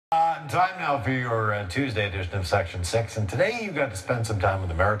Time now for your Tuesday edition of Section 6, and today you got to spend some time with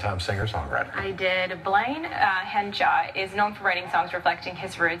the maritime singer-songwriter. I did. Blain Henshaw is known for writing songs reflecting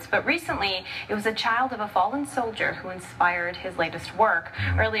his roots, but recently it was a child of a fallen soldier who inspired his latest work.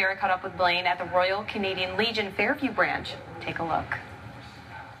 Earlier I caught up with Blain at the Royal Canadian Legion Fairview branch. Take a look.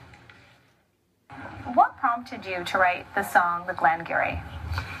 What prompted you to write the song, The Glengarry?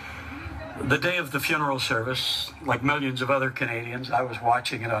 The day of the funeral service, like millions of other Canadians, I was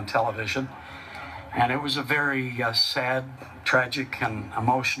watching it on television, and it was a very sad, tragic, and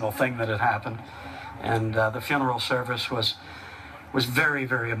emotional thing that had happened. And the funeral service was very,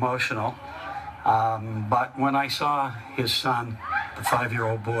 very emotional. But when I saw his son, the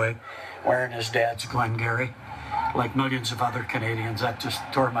 5-year-old boy, wearing his dad's Glengarry, like millions of other Canadians, that just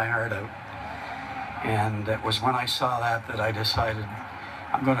tore my heart out. And it was when I saw that I decided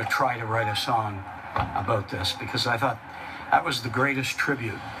I'm going to try to write a song about this, because I thought that was the greatest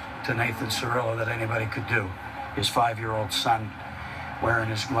tribute to Nathan Cirillo that anybody could do, his 5-year-old son wearing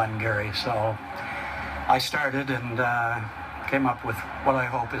his Glengarry. So I started and came up with what I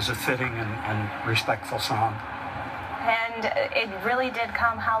hope is a fitting and respectful song. And it really did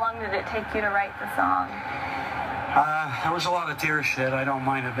come. How long did it take you to write the song? There was a lot of tears shed. I don't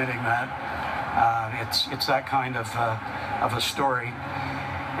mind admitting that. It's that kind of a story.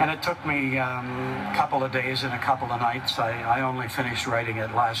 And it took me a couple of days and a couple of nights. I only finished writing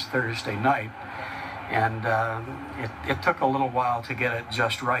it last Thursday night. And it took a little while to get it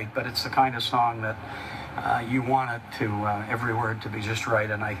just right, but it's the kind of song that you want it to, every word to be just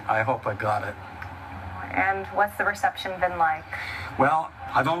right, and I hope I got it. And what's the reception been like? Well,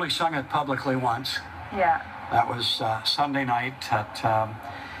 I've only sung it publicly once. Yeah. That was Sunday night at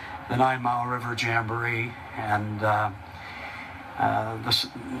the 9 Mile River Jamboree, and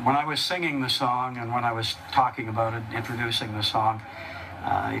when I was singing the song and when I was talking about it, introducing the song,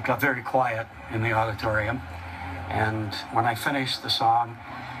 it got very quiet in the auditorium. And when I finished the song,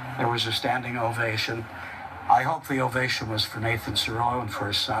 there was a standing ovation. I hope the ovation was for Nathan Cirillo and for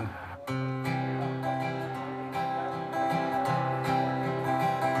his son.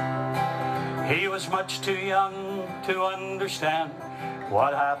 He was much too young to understand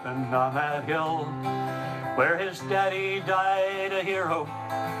what happened on that hill, where his daddy died a hero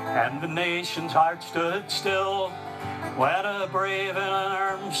and the nation's heart stood still, when a brave and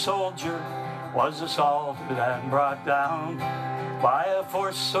unarmed soldier was assaulted and brought down by a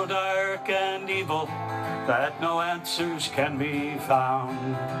force so dark and evil that no answers can be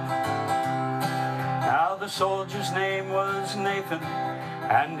found. Now the soldier's name was Nathan,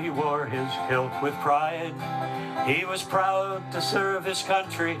 and he wore his kilt with pride. He was proud to serve his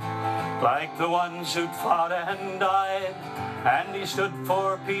country like the ones who'd fought and died. And he stood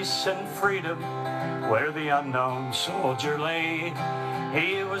for peace and freedom where the unknown soldier lay.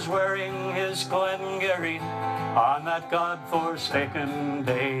 He was wearing his Glengarry on that God-forsaken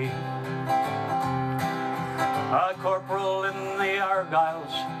day. A corporal in the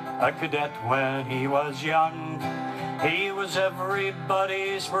Argylls, a cadet when he was young. He was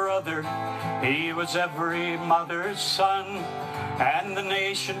everybody's brother, he was every mother's son, and the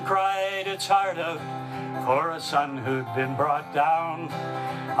nation cried its heart out for a son who'd been brought down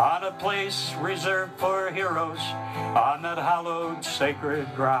on a place reserved for heroes on that hallowed sacred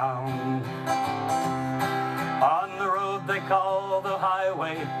ground. On the road they call the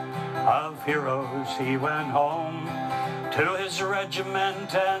highway of heroes he went home, to his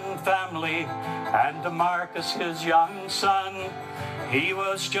regiment and family, and to Marcus, his young son. He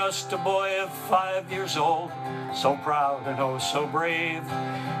was just a boy of 5 years old, so proud and oh so brave,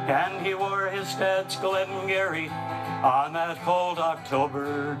 and he wore his dad's Glengarry on that cold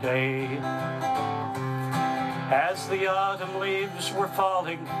October day. As the autumn leaves were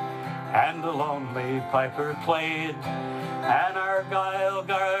falling and the lonely piper played, an Argyle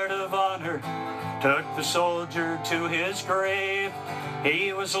guard of honor took the soldier to his grave.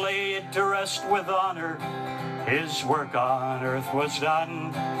 He was laid to rest with honor, his work on earth was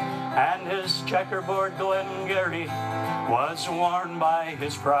done, and his checkerboard Glengarry was worn by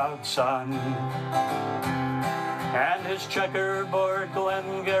his proud son. And his checkerboard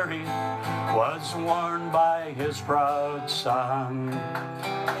Glengarry was worn by his proud son.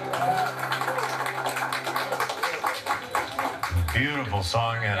 Beautiful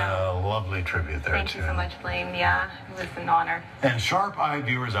song and a lovely tribute there. Thank you so much, Blain. Yeah, it was an honor. And sharp-eyed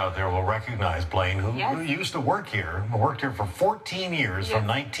viewers out there will recognize Blain, who used to work here, worked here for 14 years, from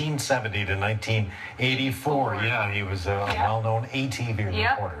 1970 to 1984. Yeah, he was a well-known ATV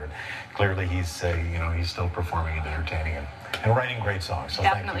reporter. Clearly, he's still performing and entertaining and writing great songs. So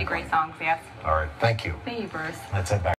definitely thank you, great songs. Yes. All right, thank you. Thank you, Bruce. Let's head back.